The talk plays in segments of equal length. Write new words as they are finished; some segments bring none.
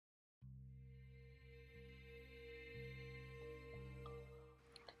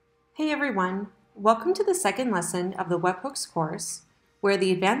Hey everyone! Welcome to the second lesson of the Webhooks course, where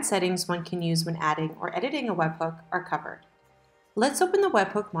the advanced settings one can use when adding or editing a webhook are covered. Let's open the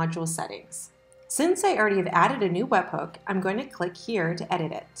webhook module settings. Since I already have added a new webhook, I'm going to click here to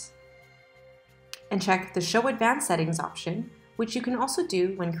edit it. And check the Show Advanced Settings option, which you can also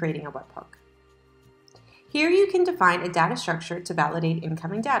do when creating a webhook. Here you can define a data structure to validate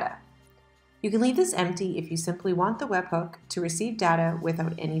incoming data. You can leave this empty if you simply want the webhook to receive data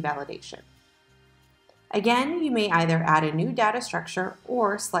without any validation. Again, you may either add a new data structure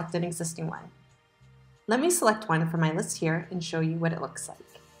or select an existing one. Let me select one from my list here and show you what it looks like.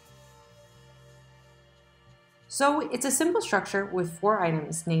 So it's a simple structure with 4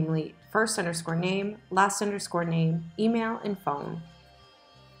 items, namely first underscore name, last underscore name, email, and phone.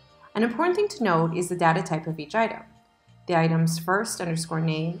 An important thing to note is the data type of each item. The items first underscore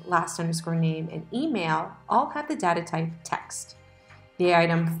name, last underscore name, and email all have the data type text. The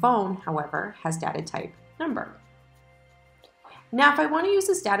item phone, however, has data type number. Now, if I want to use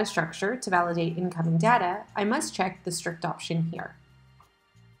this data structure to validate incoming data, I must check the strict option here.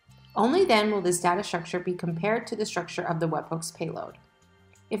 Only then will this data structure be compared to the structure of the webhook's payload.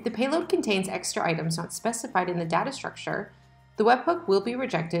 If the payload contains extra items not specified in the data structure, the webhook will be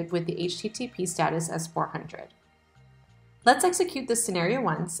rejected with the HTTP status as 400. Let's execute this scenario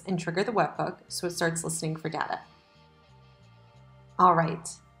once and trigger the webhook so it starts listening for data. Alright,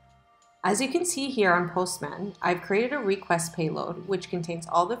 as you can see here on Postman, I've created a request payload which contains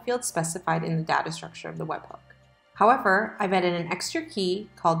all the fields specified in the data structure of the webhook. However, I've added an extra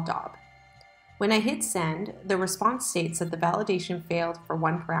key called DOB. When I hit send, the response states that the validation failed for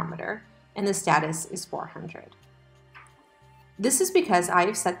one parameter and the status is 400. This is because I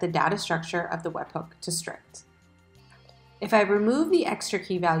have set the data structure of the webhook to strict. If I remove the extra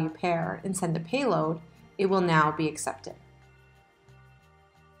key value pair and send the payload, it will now be accepted.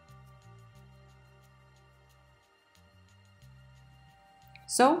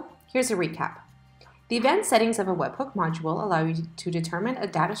 So here's a recap. The advanced settings of a webhook module allow you to determine a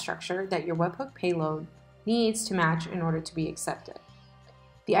data structure that your webhook payload needs to match in order to be accepted.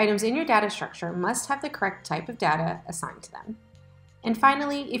 The items in your data structure must have the correct type of data assigned to them. And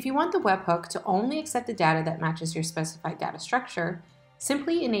finally, if you want the webhook to only accept the data that matches your specified data structure,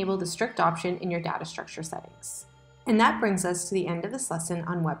 simply enable the strict option in your data structure settings. And that brings us to the end of this lesson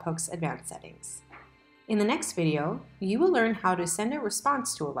on Webhooks Advanced Settings. In the next video, you will learn how to send a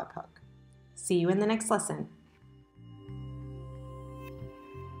response to a webhook. See you in the next lesson.